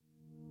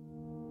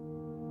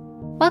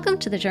Welcome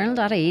to the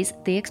Journal.ie's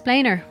The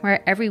Explainer,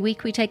 where every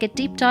week we take a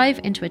deep dive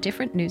into a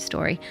different news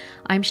story.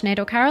 I'm Sinéad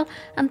O'Carroll,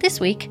 and this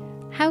week,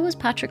 how was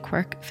Patrick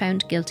Quirke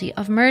found guilty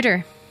of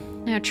murder?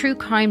 Now, true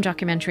crime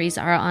documentaries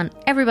are on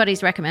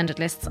everybody's recommended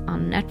lists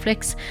on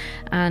Netflix,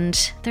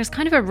 and there's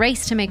kind of a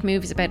race to make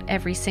movies about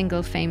every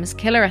single famous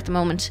killer at the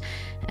moment.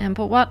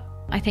 But what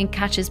I think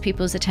catches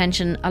people's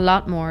attention a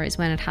lot more is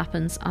when it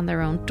happens on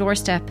their own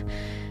doorstep.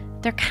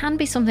 There can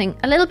be something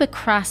a little bit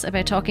crass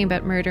about talking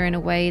about murder in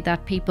a way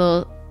that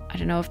people, I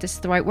don't know if this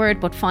is the right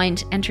word, but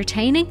find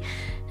entertaining.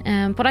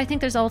 But I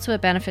think there's also a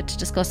benefit to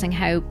discussing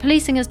how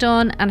policing is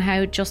done and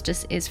how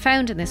justice is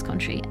found in this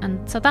country.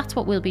 And so that's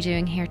what we'll be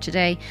doing here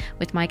today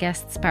with my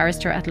guests,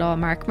 barrister-at-law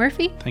Marc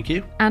Murphy. Thank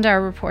you. And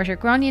our reporter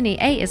Gráinne Ní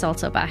Aodha is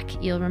also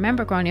back. You'll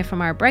remember Gráinne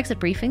from our Brexit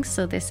briefings,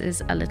 so this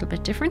is a little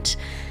bit different.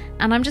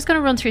 And I'm just going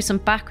to run through some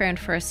background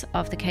first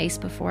of the case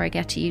before I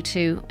get to you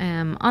two.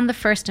 On the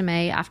 1st of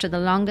May, after the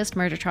longest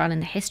murder trial in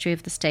the history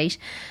of the state,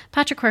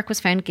 Patrick Quirke was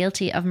found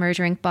guilty of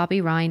murdering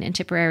Bobby Ryan in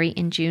Tipperary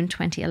in June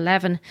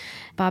 2011.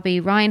 Bobby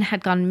Ryan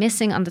had gone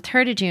missing on the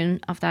 3rd of June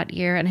of that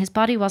year, and his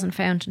body wasn't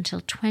found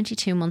until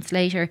 22 months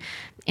later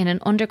in an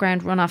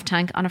underground runoff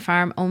tank on a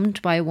farm owned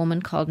by a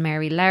woman called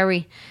Mary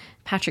Lowry.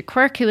 Patrick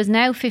Quirke, who is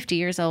now 50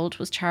 years old,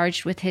 was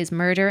charged with his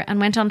murder and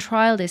went on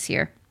trial this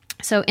year.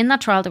 So in that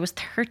trial, there was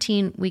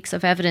 13 weeks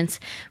of evidence,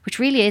 which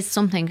really is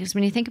something, because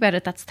when you think about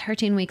it, that's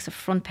 13 weeks of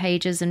front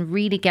pages and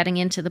really getting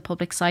into the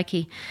public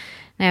psyche.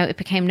 Now, it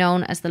became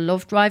known as the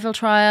Love Rival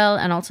trial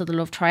and also the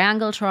Love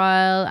Triangle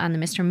trial and the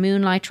Mr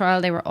Moonlight trial.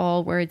 They were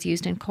all words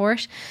used in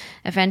court.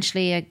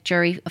 Eventually, a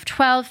jury of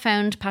 12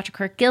 found Patrick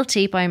Quirke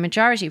guilty by a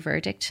majority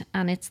verdict.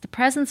 And it's the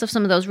presence of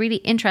some of those really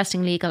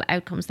interesting legal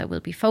outcomes that we'll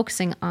be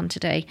focusing on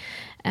today.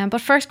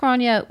 But first,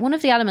 Gráinne, one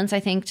of the elements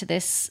I think to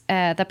this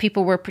that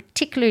people were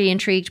particularly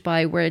intrigued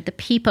by were the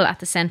people at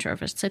the centre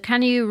of it. So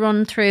can you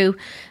run through,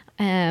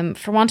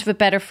 for want of a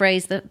better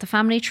phrase, the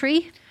family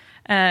tree?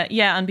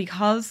 Yeah, and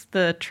because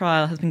the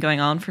trial has been going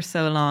on for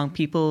so long,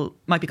 people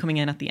might be coming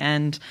in at the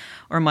end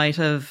or might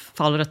have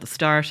followed at the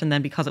start, and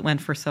then because it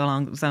went for so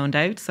long, it was zoned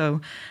out.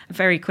 So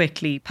very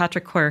quickly,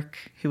 Patrick Quirke,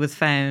 who was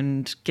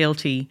found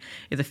guilty,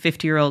 is a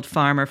 50-year-old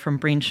farmer from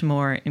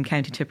Gráinne in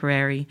County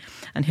Tipperary,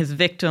 and his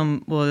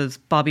victim was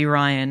Bobby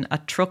Ryan, a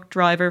truck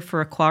driver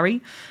for a quarry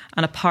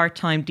and a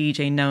part-time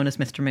DJ known as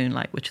Mr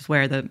Moonlight, which is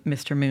where the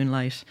Mr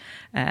Moonlight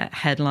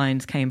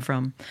headlines came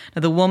from.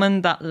 Now, the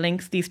woman that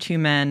links these two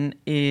men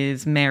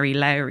is Mary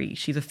Lowry.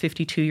 She's a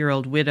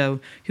 52-year-old widow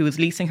who was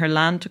leasing her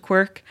land to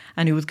Quirke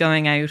and who was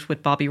going out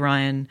with Bobby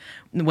Ryan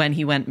when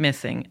he went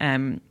missing.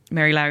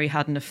 Mary Lowry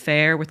had an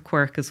affair with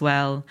Quirke as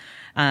well,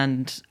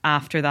 and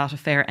after that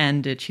affair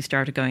ended, she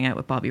started going out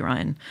with Bobby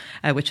Ryan,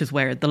 which is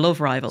where the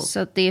Love Rival.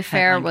 So the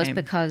affair was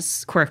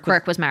because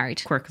Quirke was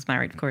married. Quirke was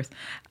married, of course.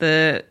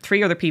 The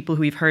three other people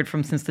who we've heard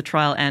from since the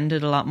trial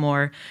ended a lot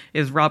more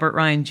is Robert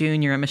Ryan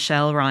Jr. and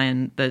Michelle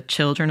Ryan, the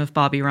children of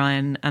Bobby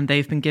Ryan, and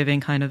they've been giving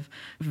kind of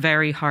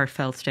very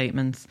heartfelt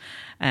statements,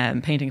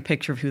 painting a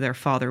picture of who their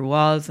father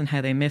was and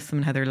how they miss him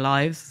and how their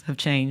lives have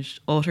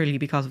changed utterly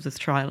because of this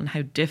trial and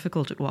how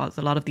difficult it was.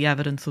 A lot of the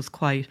evidence was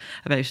quite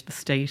about the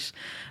state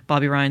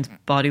Bobby Ryan's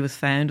body was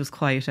found was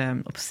quite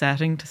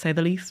upsetting, to say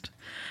the least.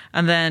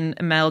 And then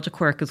Imelda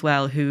Quirke as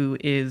well, who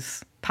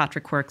is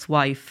Patrick Quirke's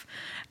wife,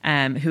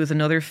 who is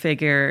another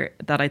figure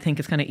that I think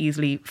is kind of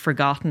easily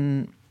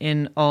forgotten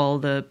in all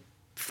the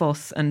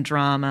fuss and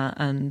drama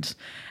and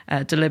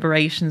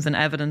deliberations and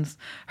evidence.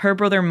 Her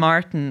brother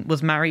Martin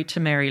was married to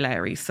Mary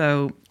Lowry,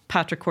 so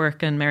Patrick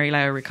Quirke and Mary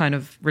Lowry were kind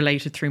of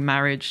related through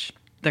marriage.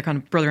 They're kind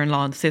of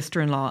brother-in-law and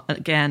sister-in-law.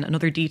 Again,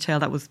 another detail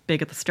that was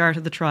big at the start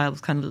of the trial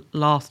was kind of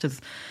lost as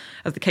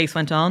the case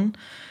went on.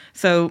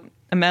 So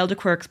Imelda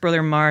Quirke's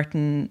brother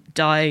Martin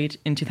died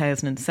in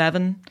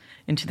 2007.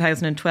 In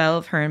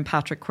 2012, her and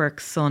Patrick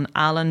Quirke's son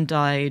Alan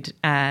died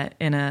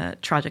in a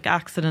tragic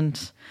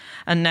accident.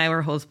 And now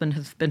her husband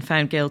has been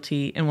found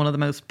guilty in one of the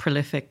most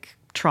prolific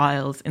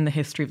trials in the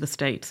history of the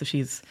state. So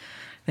I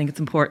think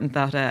it's important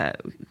that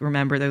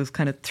remember those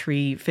kind of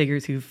three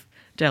figures who've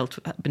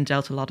been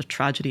dealt a lot of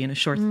tragedy in a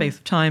short space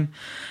of time.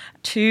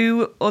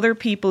 Two other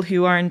people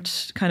who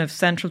aren't kind of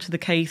central to the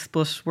case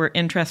but were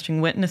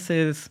interesting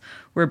witnesses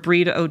were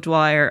Breda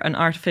O'Dwyer, an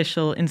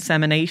artificial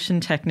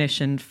insemination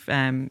technician.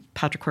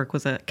 Patrick Quirke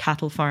was a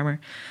cattle farmer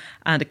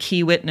and a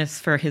key witness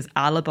for his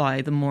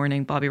alibi the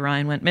morning Bobby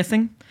Ryan went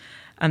missing.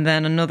 And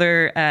then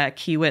another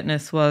key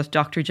witness was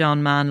Dr.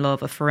 John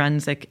Manlove, a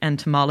forensic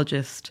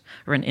entomologist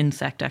or an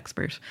insect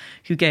expert,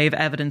 who gave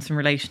evidence in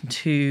relation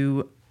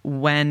to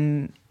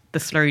when the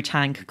slurry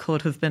tank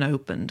could have been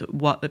opened,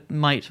 what it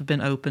might have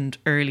been opened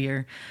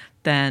earlier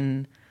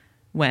than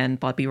when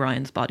Bobby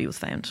Ryan's body was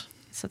found.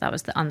 So that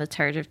was on the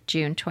 3rd of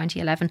June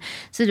 2011.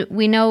 So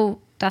we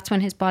know that's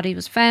when his body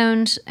was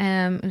found.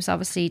 It was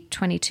obviously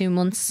 22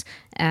 months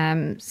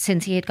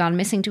since he had gone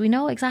missing. Do we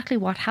know exactly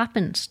what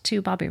happened to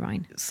Bobby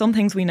Ryan? Some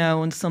things we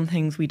know and some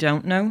things we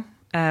don't know.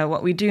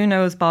 What we do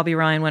know is Bobby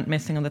Ryan went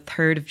missing on the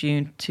 3rd of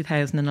June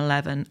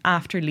 2011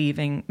 after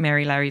leaving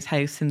Mary Lowry's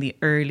house in the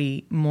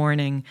early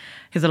morning.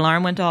 His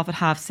alarm went off at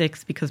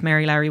 6:30 because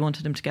Mary Lowry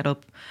wanted him to get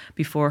up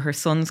before her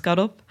sons got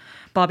up.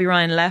 Bobby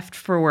Ryan left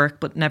for work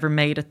but never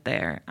made it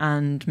there,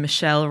 and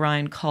Michelle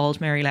Ryan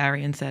called Mary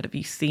Lowry and said, "Have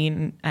you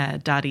seen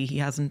Daddy? He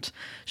hasn't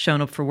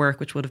shown up for work,"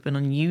 which would have been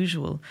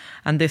unusual.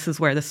 And this is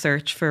where the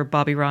search for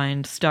Bobby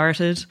Ryan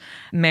started.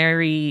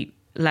 Mary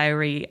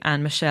Lowry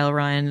and Michelle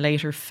Ryan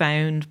later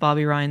found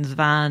Bobby Ryan's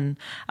van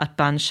at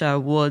Banshaw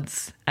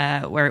Woods,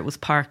 where it was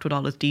parked with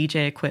all his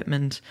DJ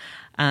equipment.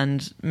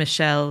 And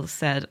Michelle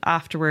said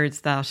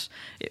afterwards that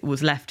it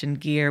was left in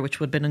gear, which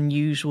would have been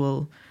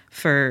unusual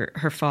for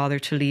her father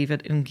to leave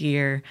it in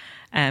gear.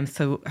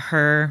 So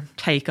her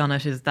take on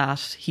it is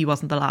that he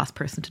wasn't the last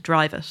person to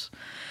drive it.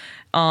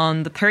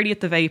 On the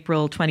 30th of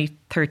April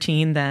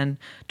 2013 then,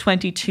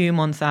 22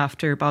 months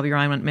after Bobby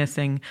Ryan went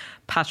missing,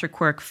 Patrick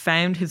Quirke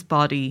found his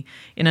body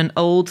in an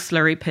old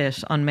slurry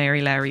pit on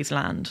Mary Lowry's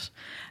land.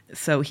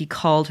 So he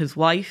called his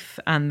wife,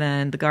 and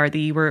then the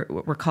Gardaí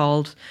were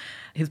called.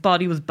 His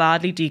body was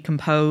badly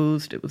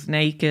decomposed, it was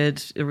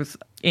naked, there was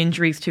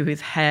injuries to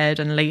his head,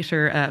 and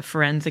later a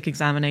forensic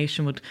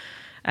examination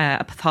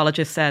a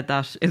pathologist said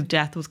that his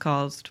death was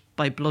caused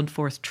by blunt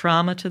force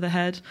trauma to the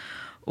head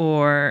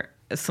or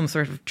some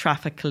sort of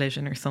traffic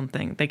collision or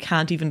something. They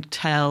can't even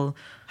tell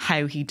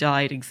how he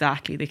died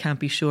exactly. They can't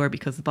be sure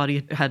because the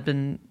body had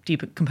been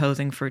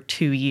decomposing for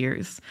 2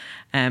 years.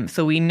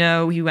 So we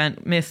know he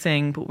went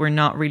missing, but we're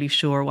not really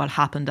sure what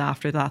happened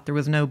after that. There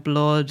was no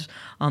blood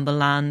on the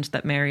land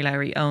that Mary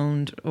Lowry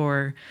owned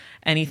or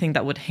anything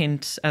that would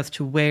hint as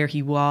to where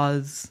he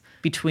was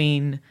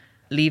between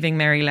leaving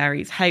Mary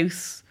Lowry's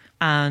house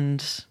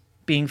and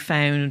being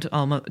found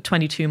almost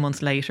 22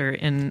 months later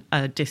in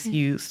a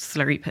disused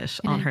slurry pit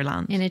on her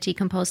land. In a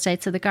decomposed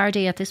state. So the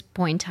Gardaí at this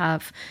point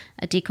have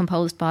a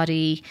decomposed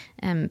body,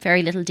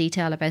 very little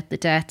detail about the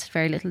death,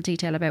 very little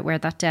detail about where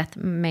that death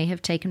may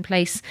have taken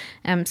place.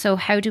 So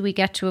how do we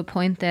get to a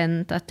point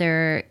then that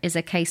there is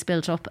a case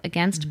built up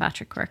against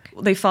Patrick Quirke?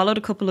 They followed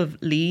a couple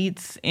of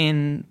leads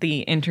in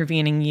the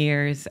intervening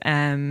years.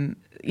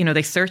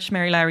 They searched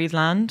Mary Lowry's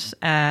land.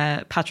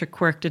 Patrick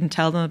Quirke didn't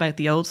tell them about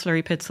the old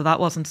slurry pit, so that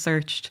wasn't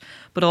searched.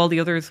 But all the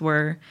others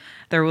were.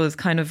 There was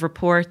kind of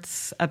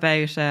reports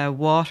about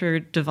water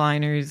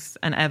diviners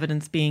and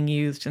evidence being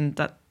used, and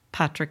that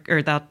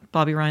that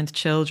Bobby Ryan's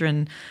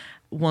children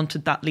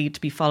wanted that lead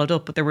to be followed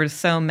up. But there were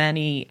so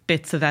many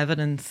bits of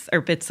evidence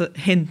or bits of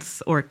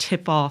hints or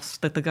tip-offs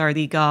that the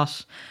Gardaí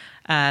got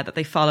that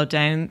they followed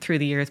down through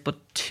the years, but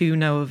to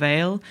no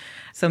avail.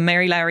 So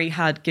Mary Lowry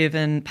had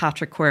given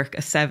Patrick Quirke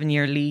a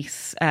 7-year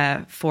lease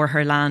for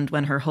her land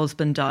when her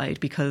husband died,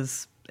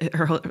 because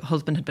her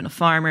husband had been a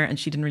farmer and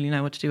she didn't really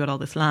know what to do with all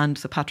this land.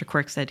 So Patrick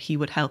Quirke said he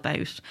would help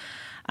out.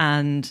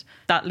 And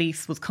that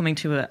lease was coming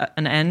to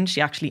an end. She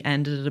actually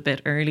ended it a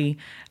bit early.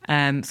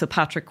 So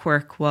Patrick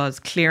Quirke was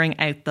clearing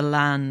out the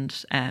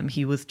land.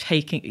 He was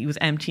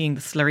emptying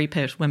the slurry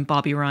pit when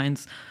Bobby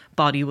Ryan's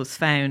body was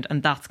found,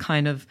 and that's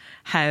kind of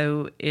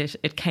how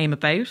it came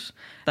about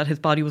that his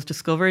body was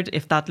discovered.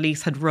 If that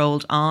lease had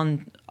rolled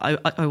on,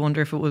 I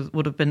wonder if it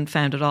would have been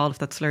found at all, if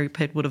that slurry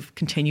pit would have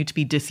continued to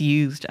be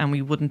disused and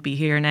we wouldn't be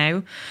here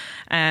now.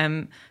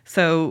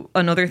 So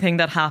another thing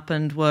that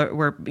happened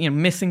were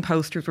missing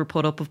posters were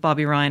put up of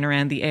Bobby Ryan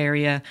around the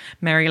area.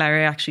 Mary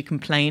Lowry actually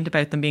complained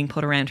about them being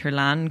put around her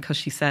land because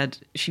she said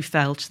she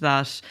felt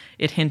that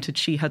it hinted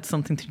she had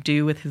something to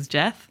do with his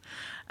death.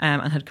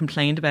 And had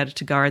complained about it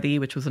to Gardaí,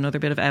 which was another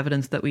bit of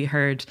evidence that we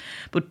heard.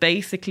 But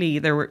basically,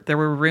 there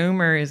were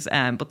rumours,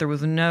 but there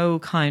was no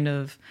kind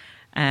of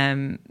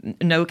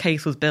no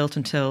case was built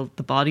until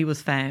the body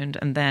was found,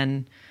 and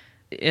then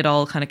it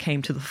all kind of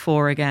came to the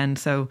fore again.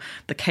 So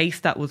the case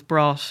that was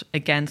brought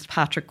against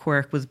Patrick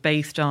Quirke was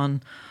based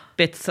on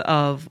bits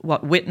of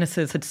what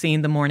witnesses had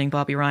seen the morning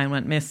Bobby Ryan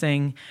went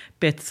missing,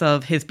 bits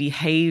of his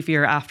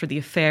behaviour after the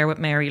affair with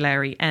Mary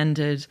Lowry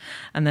ended,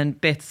 and then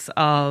bits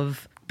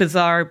of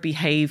bizarre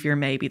behaviour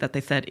maybe that they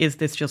said, is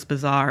this just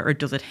bizarre or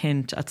does it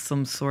hint at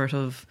some sort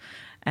of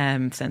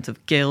sense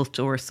of guilt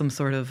or some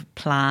sort of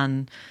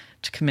plan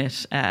to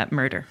commit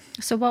murder.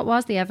 So what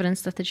was the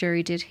evidence that the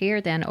jury did hear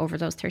then over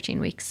those 13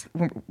 weeks?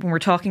 When we're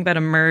talking about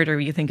a murder,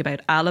 you think about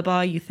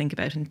alibi, you think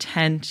about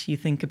intent, you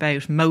think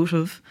about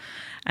motive.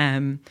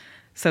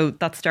 So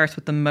that starts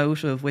with the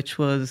motive, which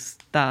was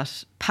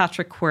that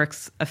Patrick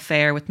Quirke's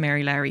affair with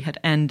Mary Lowry had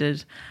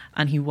ended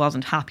and he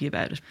wasn't happy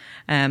about it.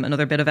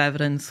 Another bit of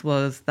evidence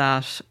was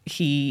that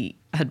he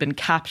had been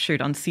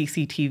captured on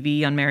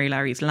CCTV on Mary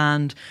Lowry's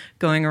land,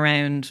 going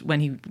around when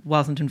he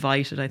wasn't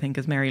invited, I think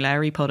as Mary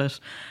Lowry put it,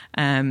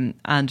 and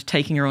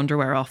taking her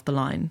underwear off the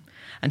line.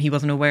 And he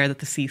wasn't aware that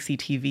the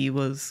CCTV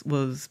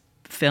was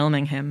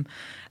filming him.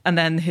 And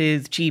then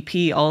his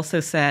GP also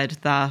said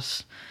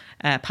that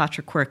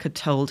Patrick Quirke had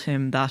told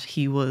him that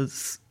he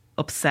was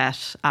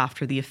upset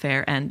after the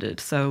affair ended.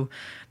 So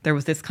there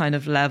was this kind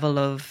of level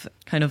of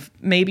kind of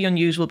maybe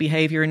unusual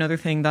behaviour. Another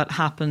thing that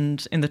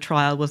happened in the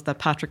trial was that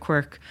Patrick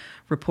Quirke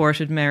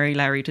reported Mary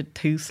Lowry to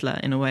Tusla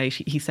in a way.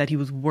 He said he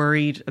was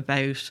worried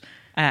about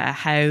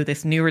how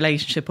this new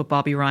relationship with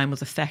Bobby Ryan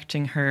was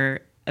affecting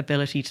her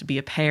ability to be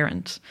a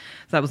parent. So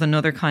that was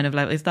another kind of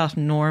level. Is that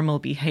normal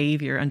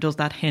behaviour, and does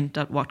that hint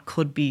at what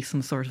could be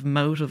some sort of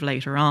motive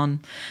later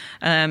on?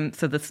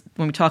 So that's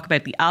when we talk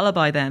about the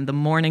alibi. Then the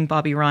morning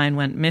Bobby Ryan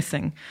went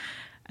missing,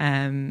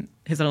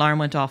 his alarm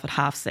went off at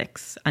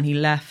 6:30 and he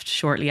left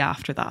shortly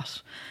after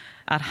that.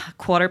 At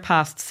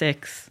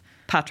 6:15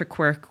 Patrick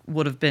Quirke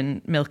would have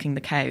been milking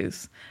the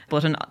cows,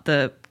 but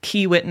the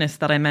key witness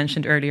that I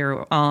mentioned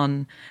earlier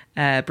on,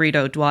 Bríd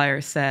O'Dwyer,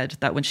 said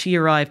that when she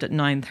arrived at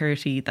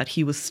 9:30 that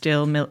he was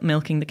still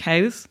milking the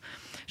cows.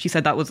 She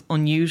said that was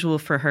unusual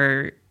for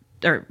her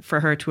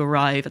to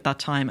arrive at that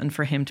time and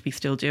for him to be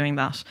still doing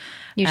that.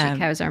 Usually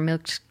cows are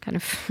milked kind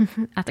of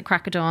at the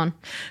crack of dawn.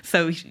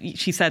 So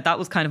she said that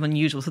was kind of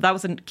unusual. So that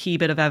was a key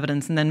bit of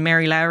evidence. And then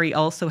Mary Lowry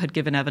also had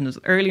given evidence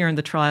earlier in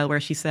the trial where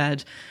she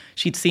said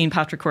she'd seen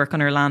Patrick Quirke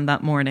on her land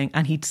that morning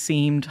and he'd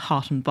seemed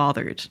hot and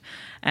bothered,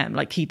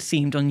 like he'd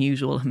seemed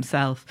unusual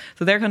himself.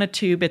 So they're kind of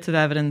two bits of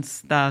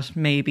evidence that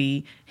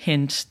maybe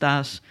hint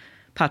that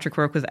Patrick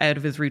Quirke was out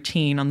of his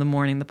routine on the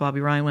morning that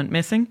Bobby Ryan went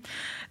missing.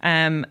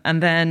 And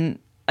then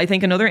I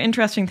think another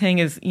interesting thing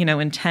is,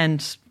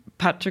 intent.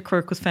 Patrick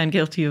Quirke was found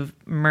guilty of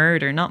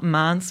murder, not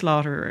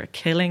manslaughter or a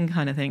killing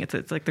kind of thing.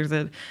 It's like there's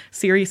a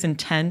serious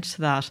intent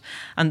to that.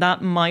 And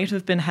that might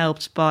have been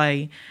helped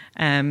by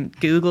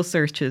Google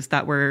searches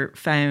that were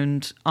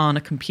found on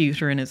a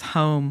computer in his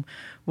home,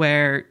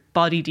 where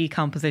body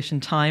decomposition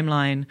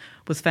timeline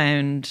was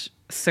found,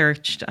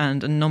 searched,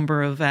 and a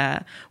number of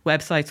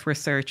websites were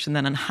searched. And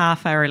then a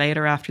half hour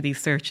later after these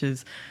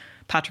searches,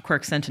 Patrick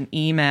Quirke sent an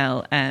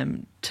email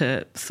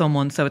to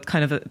someone. So it's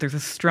kind of there's a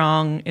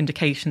strong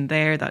indication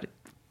there that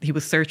he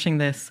was searching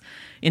this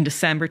in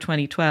December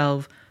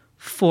 2012,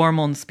 4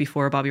 months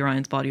before Bobby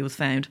Ryan's body was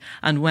found,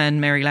 and when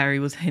Mary Lowry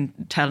was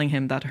telling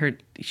him that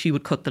she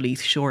would cut the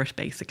lease short,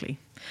 basically.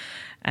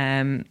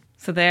 So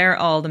they're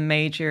all the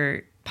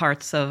major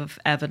parts of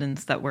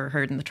evidence that were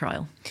heard in the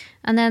trial.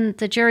 And then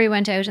the jury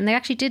went out and they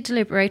actually did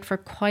deliberate for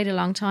quite a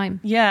long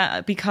time.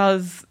 Yeah,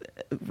 because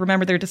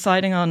remember, they're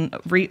deciding on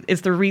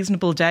is there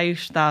reasonable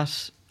doubt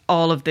that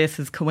all of this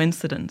is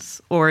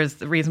coincidence, or is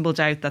the reasonable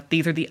doubt that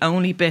these are the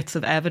only bits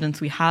of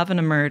evidence we have in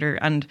a murder,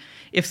 and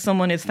if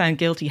someone is found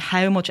guilty,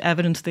 how much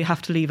evidence they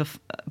have to leave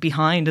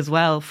behind as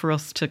well for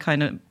us to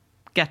kind of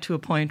get to a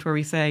point where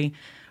we say,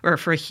 or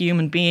for a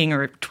human being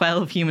or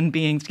 12 human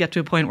beings to get to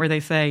a point where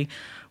they say,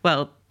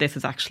 well, this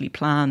is actually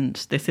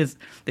planned. This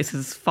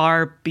is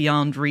far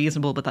beyond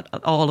reasonable, but that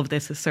all of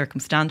this is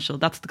circumstantial.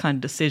 That's the kind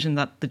of decision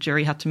that the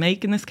jury had to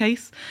make in this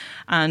case.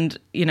 And,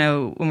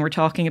 when we're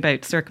talking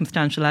about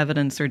circumstantial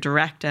evidence or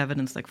direct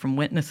evidence, like from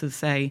witnesses,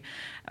 say,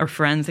 or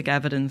forensic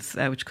evidence,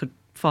 which could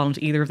fall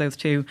into either of those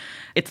two,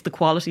 it's the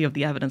quality of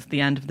the evidence at the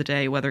end of the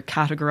day, whether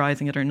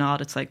categorising it or not.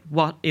 It's like,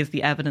 what is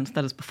the evidence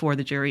that is before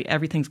the jury?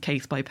 Everything's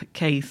case by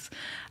case.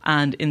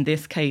 And in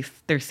this case,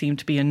 there seemed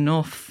to be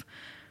enough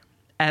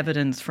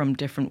evidence from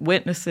different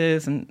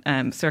witnesses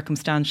and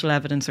circumstantial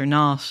evidence or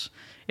not,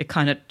 it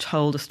kind of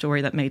told a story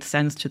that made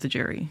sense to the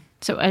jury.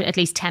 So at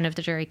least 10 of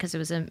the jury, because it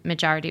was a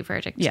majority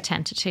verdict,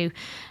 10-2.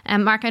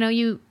 Marc, I know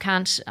you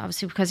can't,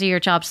 obviously because of your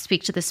job,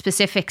 speak to the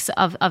specifics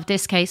of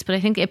this case, but I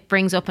think it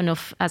brings up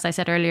enough, as I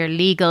said earlier,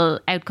 legal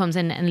outcomes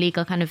and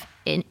legal kind of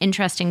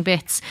interesting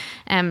bits.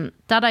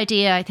 That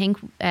idea, I think,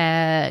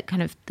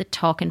 kind of the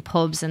talk in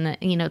pubs and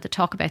the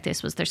talk about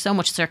this was there's so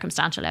much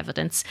circumstantial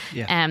evidence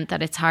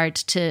that it's hard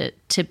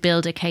to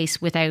build a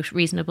case without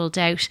reasonable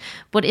doubt.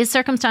 But is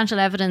circumstantial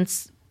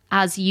evidence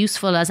as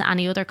useful as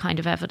any other kind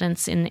of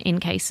evidence in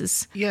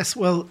cases? Yes,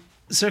 well,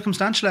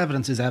 circumstantial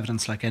evidence is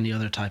evidence like any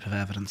other type of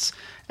evidence.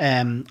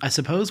 I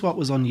suppose what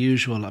was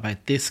unusual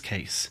about this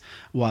case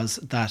was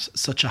that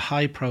such a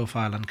high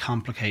profile and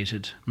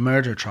complicated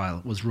murder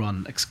trial was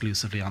run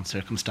exclusively on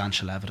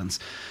circumstantial evidence.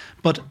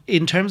 But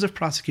in terms of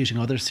prosecuting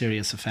other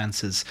serious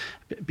offences,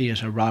 be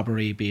it a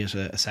robbery, be it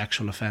a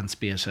sexual offence,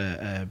 be it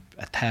a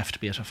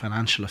theft, be it a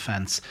financial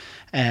offence,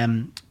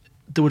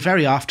 there would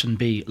very often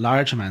be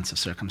large amounts of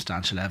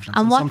circumstantial evidence.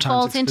 And what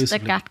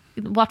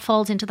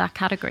falls into that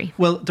category?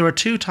 Well, there are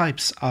two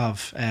types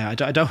of, I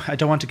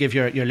don't want to give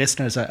your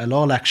listeners a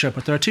law lecture,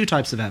 but there are two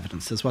types of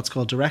evidence. There's what's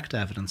called direct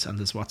evidence and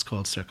there's what's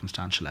called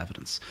circumstantial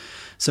evidence.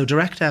 So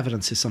direct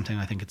evidence is something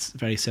I think it's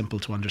very simple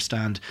to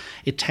understand.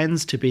 It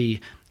tends to be,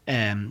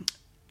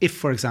 if,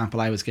 for example,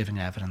 I was giving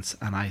evidence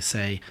and I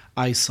say,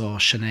 I saw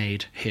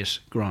Sinead hit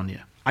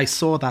Gráinne. I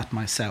saw that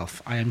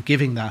myself. I am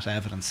giving that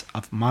evidence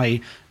of my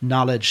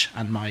knowledge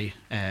and my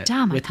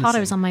Damn, witnessing. I thought I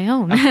was on my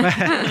own.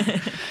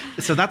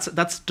 So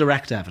that's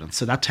direct evidence.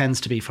 So that tends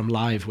to be from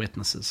live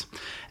witnesses.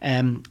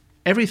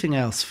 Everything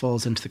else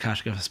falls into the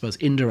category of, I suppose,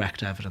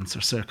 indirect evidence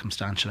or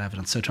circumstantial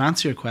evidence. So to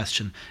answer your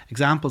question,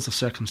 examples of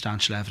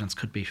circumstantial evidence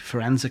could be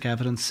forensic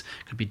evidence,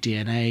 could be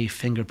DNA,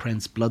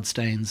 fingerprints,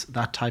 bloodstains,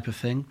 that type of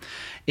thing.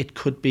 It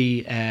could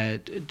be,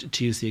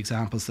 to use the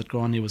examples that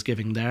Gráinne was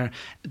giving there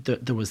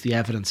was the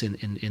evidence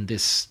in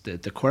this,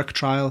 the Quirke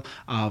trial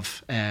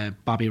of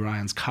Bobby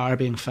Ryan's car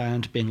being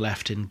found, being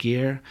left in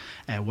gear.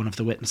 One of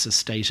the witnesses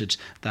stated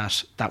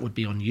that that would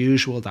be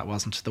unusual. That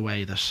wasn't the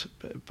way that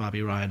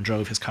Bobby Ryan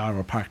drove his car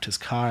or parked his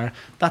car.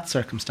 That's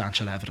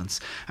circumstantial evidence.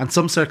 And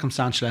some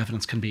circumstantial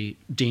evidence can be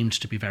deemed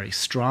to be very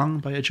strong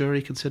by a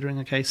jury considering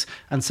a case,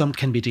 and some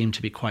can be deemed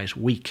to be quite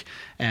weak.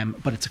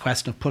 But it's a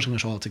question of putting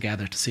it all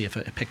together to see if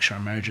a picture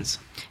emerges.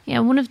 Yeah,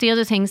 one of the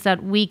other things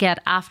that we get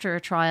after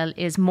a trial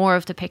is more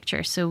of the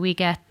picture. So we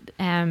get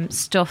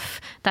stuff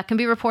that can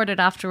be reported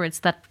afterwards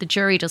that the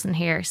jury doesn't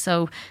hear.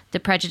 So the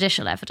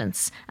prejudicial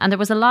evidence. And there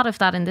was a lot of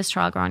that in this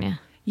trial, Gráinne.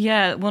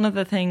 Yeah, one of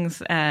the things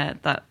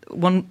that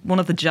one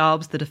of the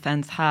jobs the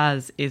defence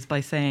has is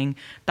by saying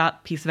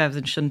that piece of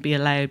evidence shouldn't be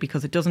allowed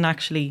because it doesn't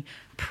actually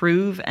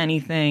prove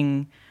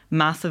anything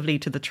massively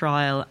to the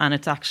trial, and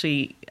it's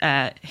actually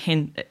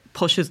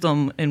pushes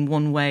them in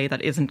one way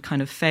that isn't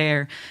kind of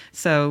fair.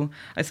 So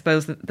I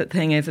suppose the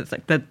thing is, it's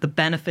like the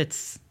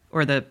benefits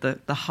or the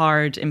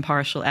hard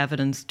impartial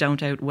evidence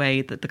don't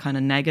outweigh the kind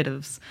of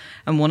negatives.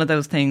 And one of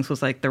those things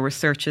was like there were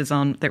searches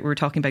that we were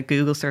talking about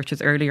Google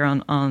searches earlier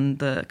on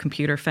the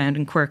computer found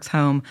in Quirke's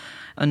home,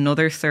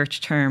 another search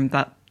term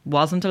that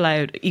wasn't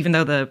allowed, even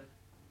though the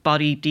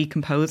body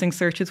decomposing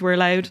searches were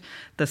allowed.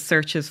 The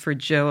searches for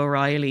Joe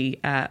O'Reilly,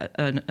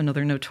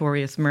 another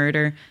notorious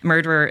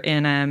murderer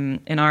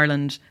in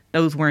Ireland,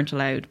 those weren't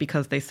allowed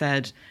because they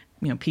said,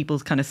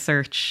 people's kind of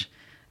search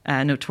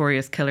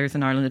notorious killers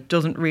in Ireland. It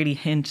doesn't really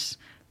hint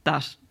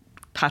that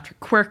Patrick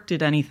Quirke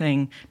did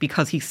anything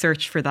because he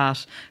searched for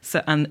that.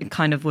 So, and it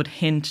kind of would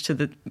hint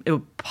to it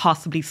would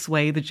possibly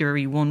sway the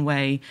jury one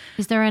way.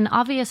 Is there an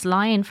obvious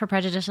line for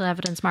prejudicial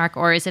evidence, Mark,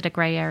 or is it a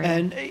grey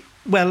area?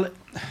 Well,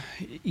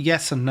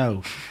 yes and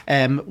no.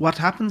 What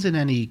happens in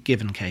any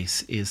given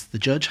case is the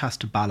judge has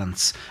to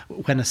balance,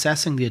 when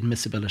assessing the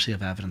admissibility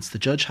of evidence, the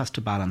judge has to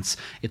balance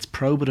its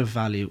probative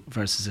value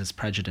versus its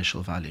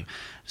prejudicial value.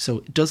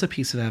 So does a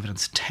piece of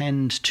evidence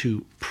tend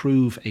to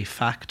prove a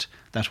fact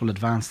that will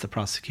advance the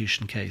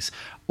prosecution case,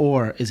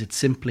 or is it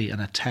simply an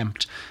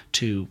attempt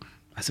to,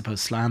 I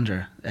suppose,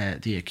 slander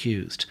the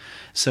accused?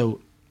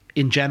 So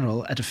in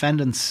general, a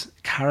defendant's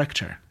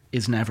character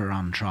is never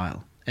on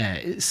trial.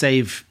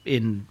 Save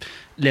in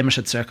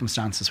limited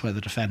circumstances where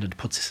the defendant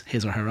puts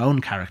his or her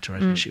own character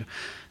at issue.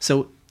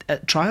 So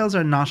trials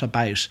are not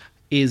about,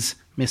 is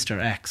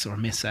Mr. X or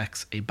Miss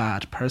X a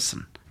bad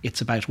person? It's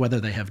about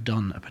whether they have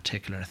done a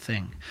particular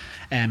thing.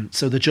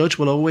 So the judge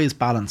will always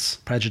balance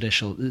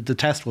prejudicial. The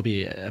test will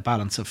be a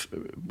balance of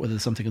whether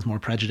something is more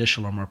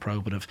prejudicial or more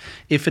probative.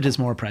 If it is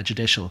more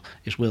prejudicial,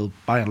 it will,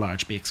 by and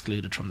large, be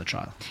excluded from the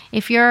trial.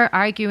 If you're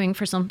arguing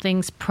for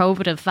something's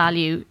probative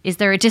value, is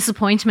there a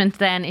disappointment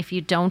then if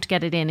you don't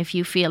get it in, if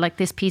you feel like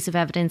this piece of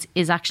evidence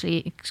is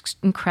actually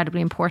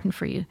incredibly important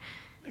for you?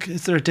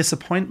 Is there a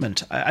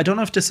disappointment? I don't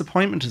know if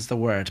disappointment is the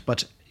word,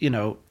 but,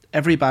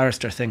 every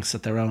barrister thinks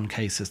that their own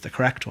case is the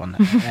correct one.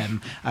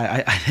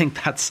 I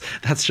think that's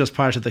just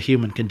part of the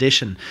human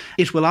condition.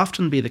 It will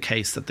often be the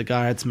case that the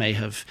guards may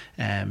have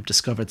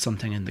discovered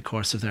something in the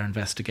course of their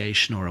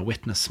investigation, or a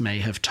witness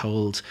may have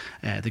told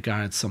the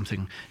guards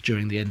something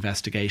during the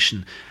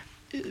investigation.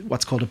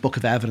 What's called a book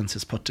of evidence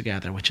is put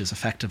together, which is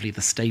effectively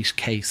the state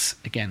case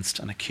against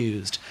an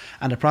accused.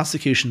 And a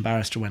prosecution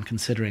barrister, when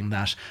considering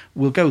that,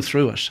 will go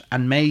through it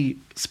and may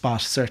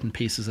spot certain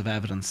pieces of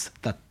evidence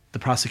that the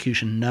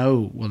prosecution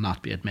know will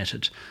not be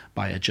admitted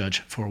by a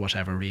judge for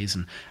whatever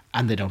reason,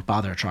 and they don't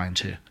bother trying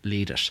to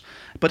lead it.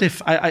 But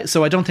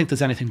so I don't think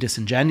there's anything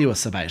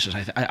disingenuous about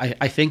it.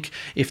 I think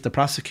if the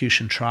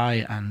prosecution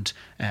try and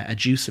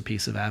adduce a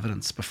piece of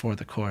evidence before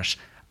the court,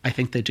 I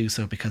think they do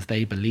so because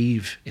they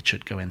believe it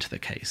should go into the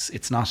case.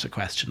 It's not a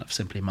question of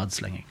simply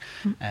mudslinging.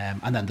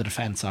 And then the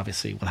defence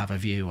obviously will have a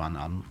view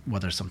on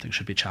whether something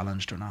should be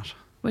challenged or not.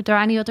 Were there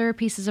any other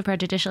pieces of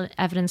prejudicial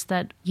evidence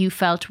that you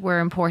felt were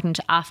important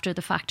after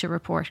the fact to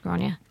report,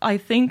 Gráinne? I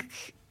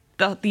think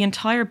that the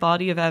entire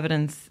body of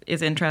evidence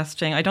is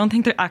interesting. I don't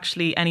think that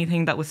actually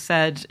anything that was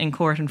said in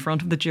court in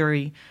front of the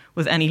jury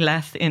was any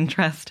less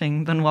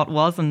interesting than what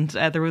wasn't.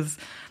 There's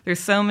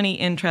so many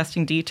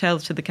interesting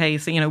details to the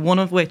case, one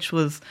of which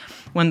was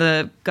when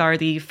the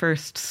Gardaí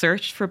first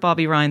searched for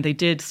Bobby Ryan, they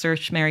did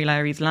search Mary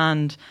Lowry's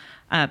land,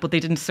 but they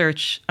didn't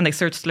search, and they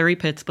searched slurry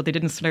pits, but they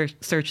didn't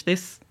search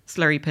this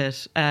slurry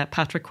pit.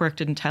 Patrick Quirke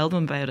didn't tell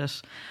them about it.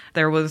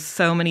 There was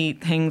so many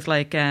things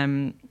like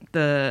at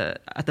the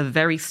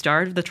very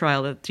start of the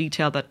trial, the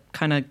detail that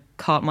kind of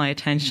caught my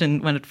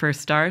attention when it first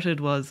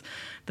started was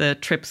the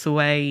trips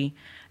away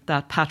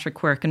that Patrick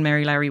Quirke and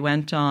Mary Lowry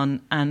went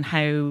on, and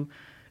how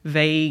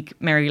vague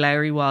Mary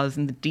Lowry was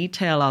in the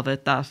detail of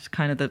it, that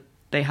kind of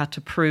they had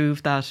to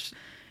prove that,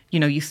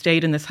 you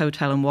stayed in this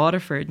hotel in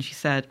Waterford, and she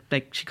said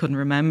she couldn't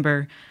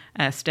remember.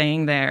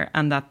 staying there,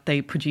 and that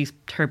they produced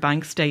her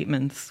bank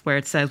statements where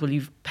it says, well,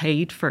 you've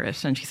paid for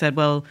it. And she said,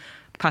 well,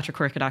 Patrick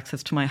Quirke had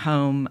access to my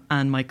home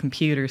and my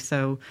computer,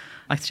 so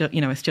I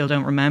still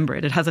don't remember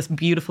it. It has this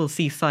beautiful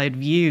seaside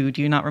view.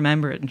 Do you not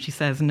remember it? And she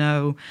says,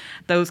 no.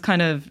 Those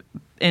kind of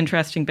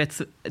interesting bits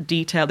of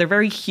detail, they're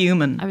very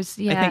human. I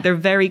think they're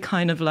very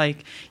kind of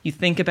like, you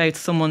think about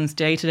someone's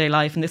day-to-day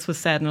life, and this was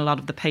said in a lot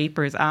of the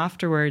papers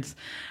afterwards,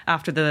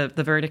 after the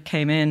verdict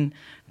came in,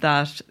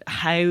 that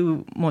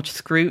how much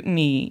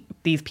scrutiny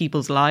these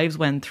people's lives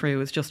went through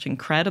is just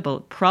incredible.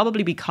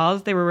 Probably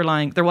because they were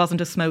relying, there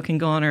wasn't a smoking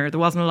gun or there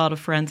wasn't a lot of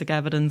forensic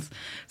evidence,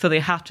 so they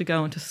had to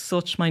go into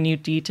such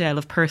minute detail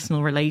of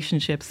personal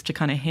relationships to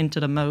kind of hint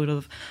at a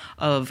motive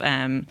of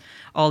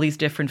all these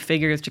different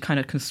figures to kind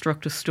of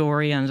construct a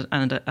story and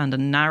a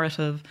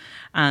narrative.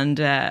 And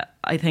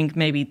I think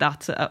maybe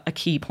that's a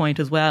key point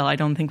as well. I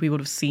don't think we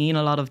would have seen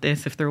a lot of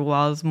this if there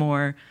was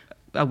more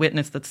a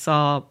witness that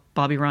saw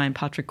Bobby Ryan,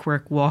 Patrick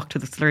Quirke walk to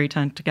the slurry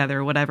tank together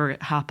or whatever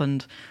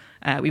happened.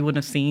 We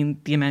wouldn't have seen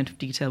the amount of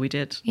detail we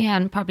did. Yeah,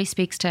 and probably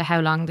speaks to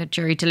how long the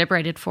jury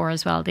deliberated for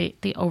as well, the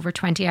over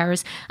 20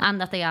 hours, and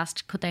that they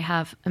asked could they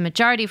have a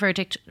majority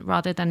verdict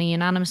rather than a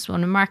unanimous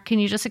one. And Mark, can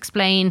you just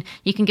explain,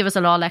 you can give us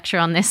a law lecture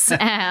on this,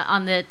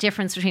 on the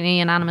difference between a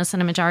unanimous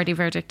and a majority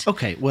verdict.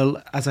 Okay, well,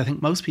 as I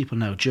think most people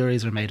know,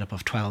 juries are made up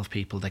of 12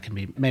 people. They can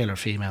be male or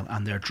female,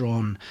 and they're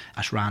drawn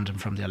at random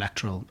from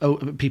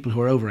the people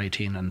who are over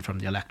 18 and from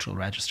the electoral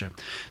register.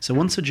 So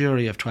once a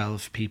jury of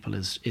 12 people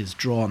is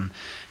drawn,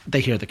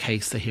 they hear the case,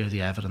 they hear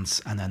the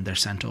evidence, and then they're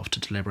sent off to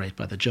deliberate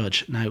by the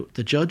judge. Now,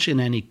 the judge in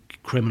any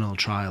criminal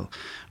trial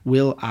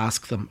will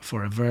ask them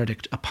for a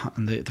verdict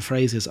upon, the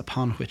phrase is,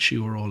 upon which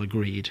you are all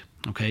agreed.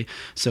 Okay,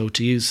 so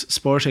to use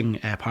sporting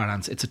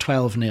parlance, it's a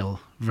 12-0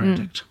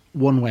 verdict,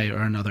 one way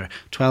or another,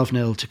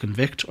 12-0 to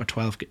convict or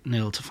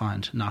 12-0 to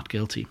find not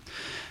guilty.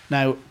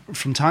 Now,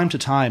 from time to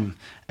time,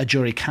 a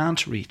jury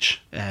can't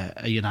reach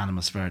a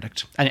unanimous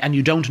verdict, and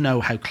you don't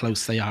know how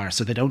close they are,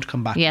 so they don't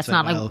come back. Yeah, it's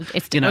not like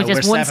if we're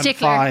just one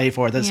stickler, 7-5,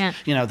 or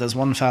there's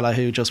one fella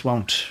who just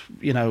won't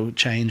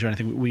change or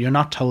anything. You're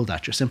not told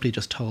that. You're simply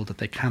just told that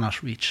they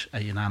cannot reach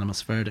a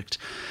unanimous verdict.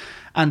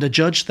 And a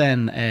judge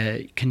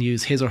then can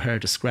use his or her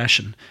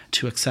discretion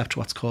to accept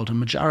what's called a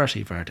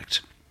majority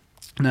verdict.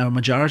 Now, a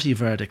majority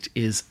verdict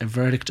is a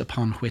verdict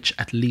upon which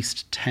at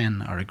least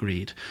 10 are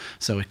agreed.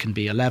 So it can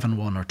be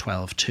 11-1 or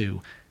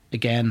 12-2.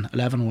 Again,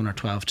 11-1 or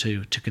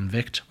 12-2 to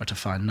convict or to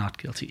find not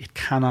guilty. It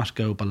cannot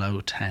go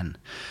below 10.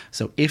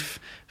 So if,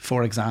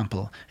 for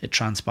example, it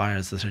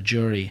transpires that a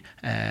jury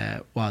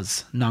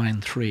was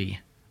 9-3,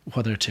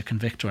 whether to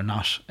convict or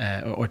not,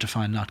 or to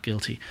find not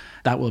guilty,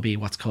 that will be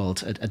what's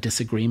called a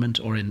disagreement,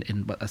 or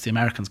in as the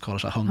Americans call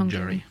it, a hung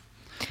jury.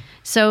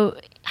 So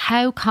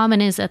how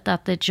common is it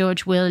that the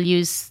judge will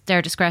use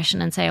their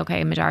discretion and say, okay,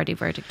 a majority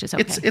verdict is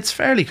okay? It's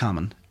fairly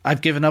common.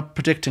 I've given up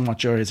predicting what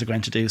juries are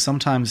going to do.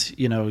 Sometimes,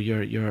 you're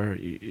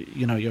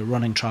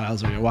running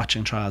trials or you're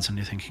watching trials and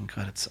you're thinking,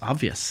 God, it's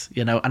obvious,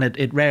 and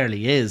it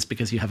rarely is,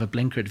 because you have a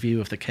blinkered view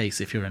of the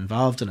case if you're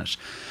involved in it.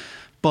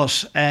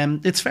 But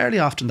it's fairly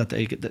often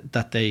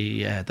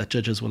that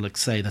judges will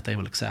say that they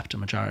will accept a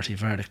majority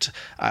verdict.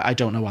 I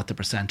don't know what the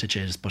percentage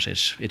is, but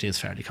it is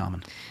fairly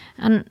common.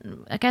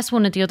 And I guess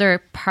one of the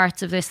other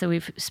parts of this that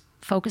we've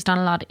focused on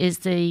a lot is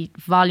the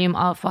volume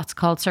of what's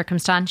called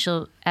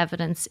circumstantial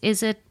evidence.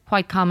 Is it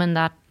quite common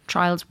that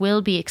trials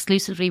will be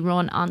exclusively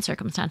run on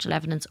circumstantial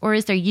evidence, or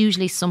is there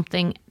usually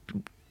something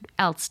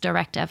else,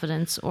 direct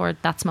evidence, or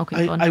that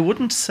smoking gun? I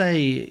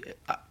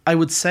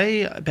would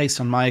say,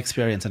 based on my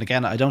experience, and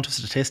again, I don't have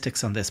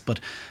statistics on this, but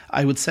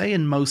I would say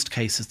in most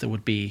cases there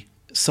would be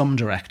some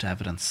direct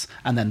evidence,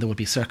 and then there would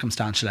be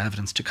circumstantial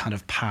evidence to kind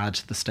of pad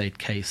the state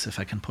case, if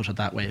I can put it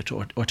that way,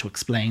 or to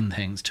explain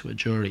things to a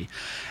jury.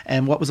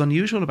 And what was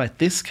unusual about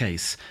this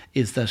case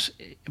is that,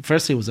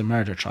 firstly, it was a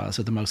murder trial,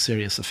 so the most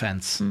serious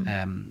offence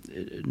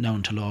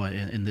known to law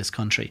in this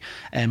country,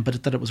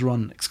 but that it was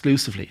run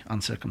exclusively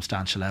on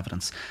circumstantial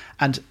evidence.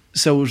 And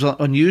so it was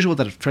unusual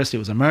that, firstly,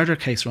 it was a murder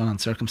case run on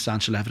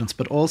circumstantial evidence,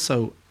 but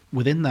also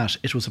within that,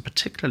 it was a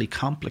particularly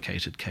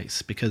complicated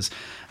case, because,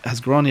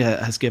 as Gráinne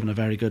has given a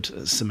very good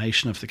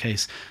summation of the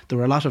case, there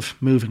were a lot of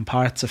moving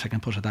parts, if I can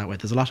put it that way.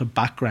 There's a lot of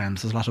background,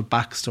 there's a lot of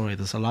backstory,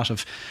 there's a lot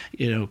of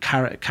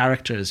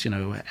characters,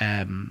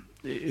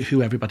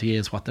 who everybody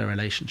is, what their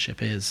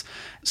relationship is.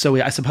 So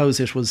I suppose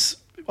it was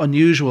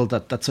unusual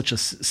that such a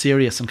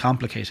serious and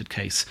complicated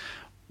case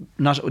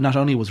not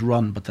only was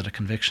run, but that a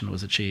conviction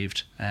was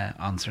achieved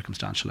on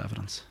circumstantial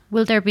evidence.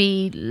 Will there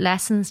be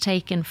lessons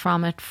taken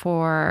from it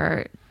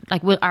for,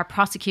 will our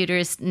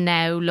prosecutors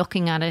now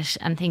looking at it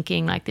and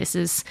thinking this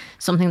is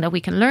something that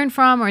we can learn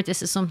from, or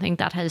this is something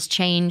that has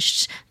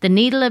changed the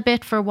needle a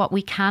bit for what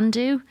we can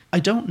do? I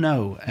don't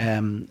know.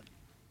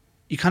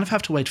 you kind of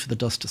have to wait for the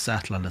dust to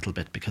settle a little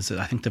bit, because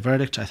I think the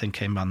verdict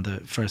came on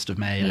the 1st of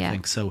May, I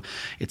think, so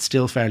it's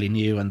still fairly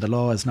new, and the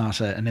law is not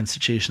an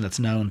institution that's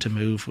known to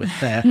move with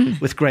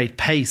with great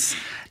pace.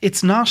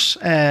 It's not.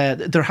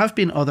 There have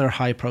been other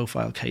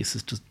high-profile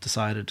cases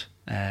decided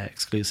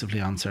exclusively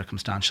on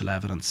circumstantial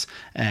evidence,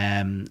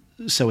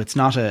 so it's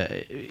not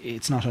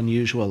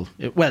unusual.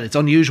 It's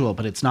unusual,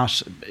 but it's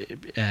not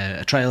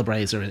a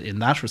trailblazer in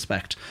that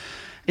respect.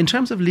 In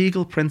terms of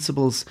legal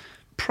principles,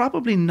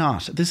 probably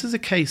not. This is a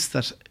case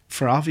that,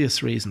 for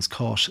obvious reasons,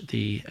 caught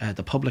the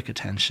public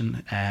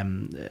attention.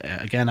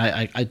 Again,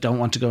 I don't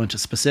want to go into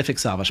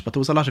specifics of it, but there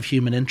was a lot of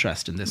human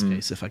interest in this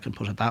case, if I can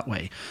put it that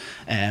way.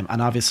 And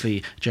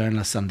obviously,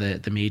 journalists and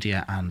the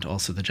media and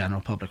also the general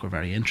public were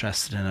very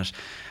interested in it.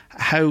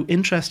 How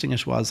interesting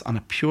it was on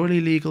a purely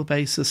legal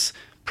basis,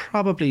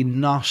 probably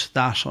not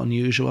that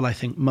unusual. I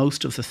think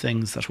most of the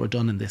things that were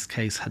done in this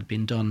case had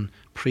been done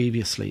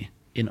previously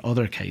in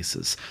other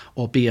cases,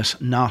 albeit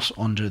not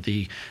under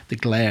the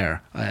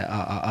glare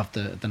of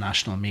the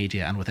national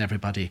media and with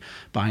everybody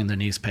buying their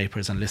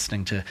newspapers and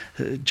listening to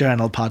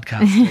journal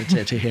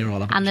podcasts to hear all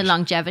about it. And the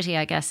longevity,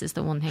 I guess, is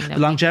the one thing. The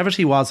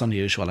longevity was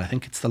unusual. I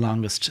think it's the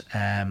longest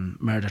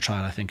murder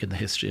trial, I think, in the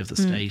history of the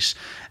state.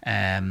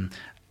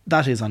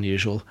 That is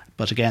unusual,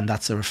 but again,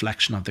 that's a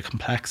reflection of the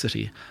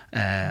complexity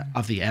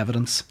of the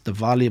evidence, the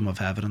volume of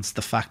evidence,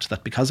 the fact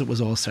that because it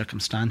was all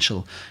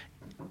circumstantial,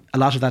 a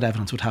lot of that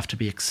evidence would have to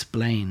be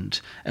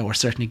explained or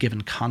certainly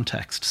given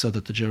context so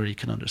that the jury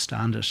can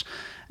understand it.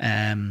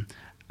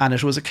 And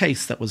it was a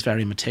case that was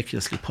very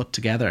meticulously put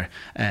together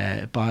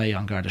by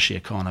An Garda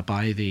Síochána,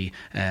 by the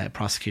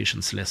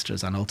prosecution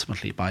solicitors, and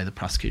ultimately by the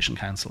prosecution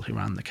counsel who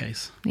ran the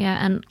case. Yeah,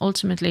 and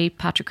ultimately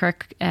Patrick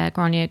Quirke,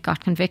 Gráinne, got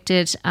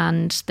convicted,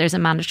 and there's a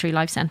mandatory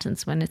life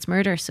sentence when it's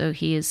murder, so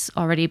he has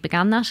already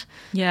begun that.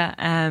 Yeah,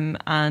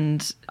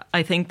 and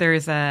I think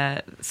there's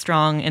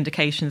strong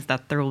indications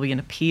that there will be an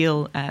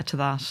appeal to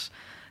that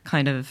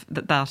kind of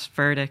that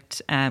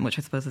verdict, which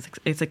I suppose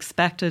is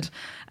expected.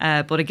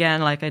 But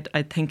again, like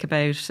I think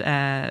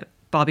about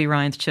Bobby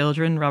Ryan's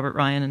children, Robert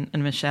Ryan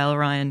and Michelle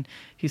Ryan,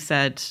 who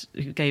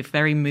gave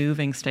very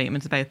moving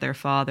statements about their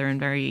father, and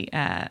very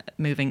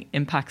moving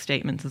impact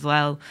statements as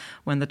well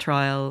during the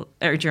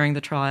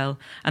trial.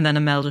 And then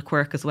Imelda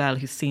Quirke as well,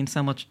 who's seen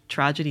so much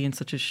tragedy in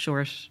such a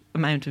short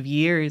amount of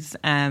years.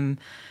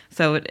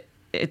 So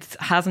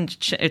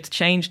it's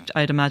changed,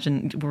 I'd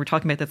imagine. We were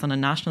talking about this on a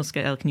national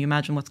scale. Can you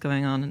imagine what's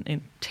going on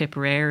in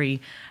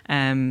Tipperary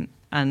and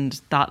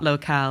that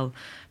locale?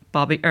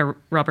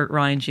 Robert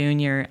Ryan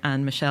Jr.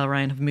 and Michelle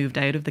Ryan have moved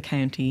out of the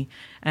county.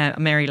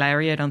 Mary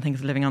Lowry, I don't think,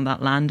 is living on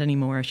that land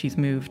anymore. She's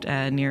moved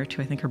near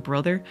to, I think, her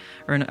brother,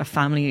 or a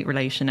family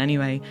relation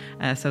anyway.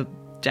 So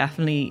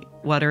definitely,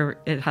 whether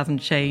it hasn't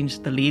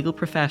changed the legal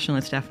profession,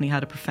 it's definitely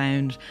had a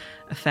profound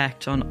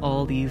effect on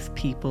all these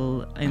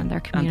people and their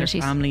communities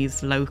and their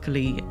families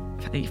locally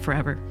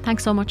forever.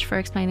 Thanks so much for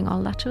explaining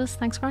all that to us.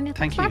 Thanks, Gráinne.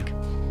 Thank you. Marc.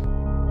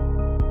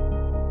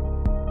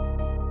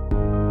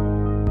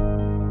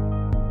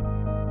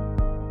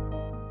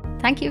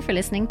 Thank you for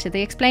listening to The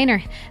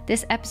Explainer.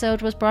 This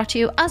episode was brought to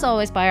you, as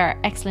always, by our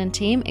excellent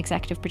team: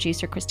 executive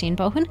producer Christine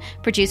Bohan,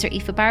 producer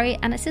Aoife Barry,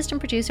 and assistant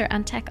producer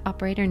and tech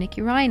operator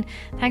Nikki Ryan.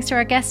 Thanks to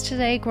our guests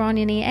today,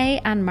 Gráinne Ní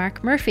Aodha and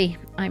Marc Murphy.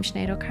 I'm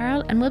Sinéad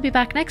O'Carroll, and we'll be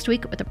back next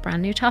week with a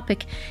brand new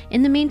topic.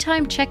 In the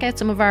meantime, check out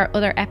some of our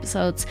other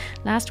episodes.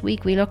 Last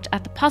week we looked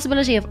at the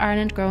possibility of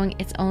Ireland growing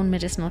its own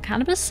medicinal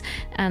cannabis,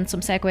 and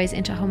some segues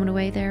into home and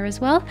away there as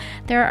well.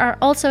 There are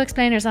also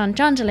explainers on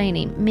John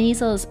Delaney,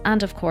 measles,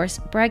 and of course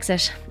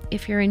Brexit.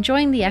 If you're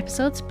enjoying the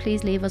episodes,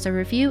 please leave us a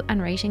review and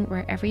rating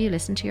wherever you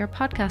listen to your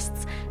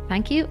podcasts.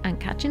 Thank you, and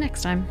catch you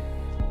next time.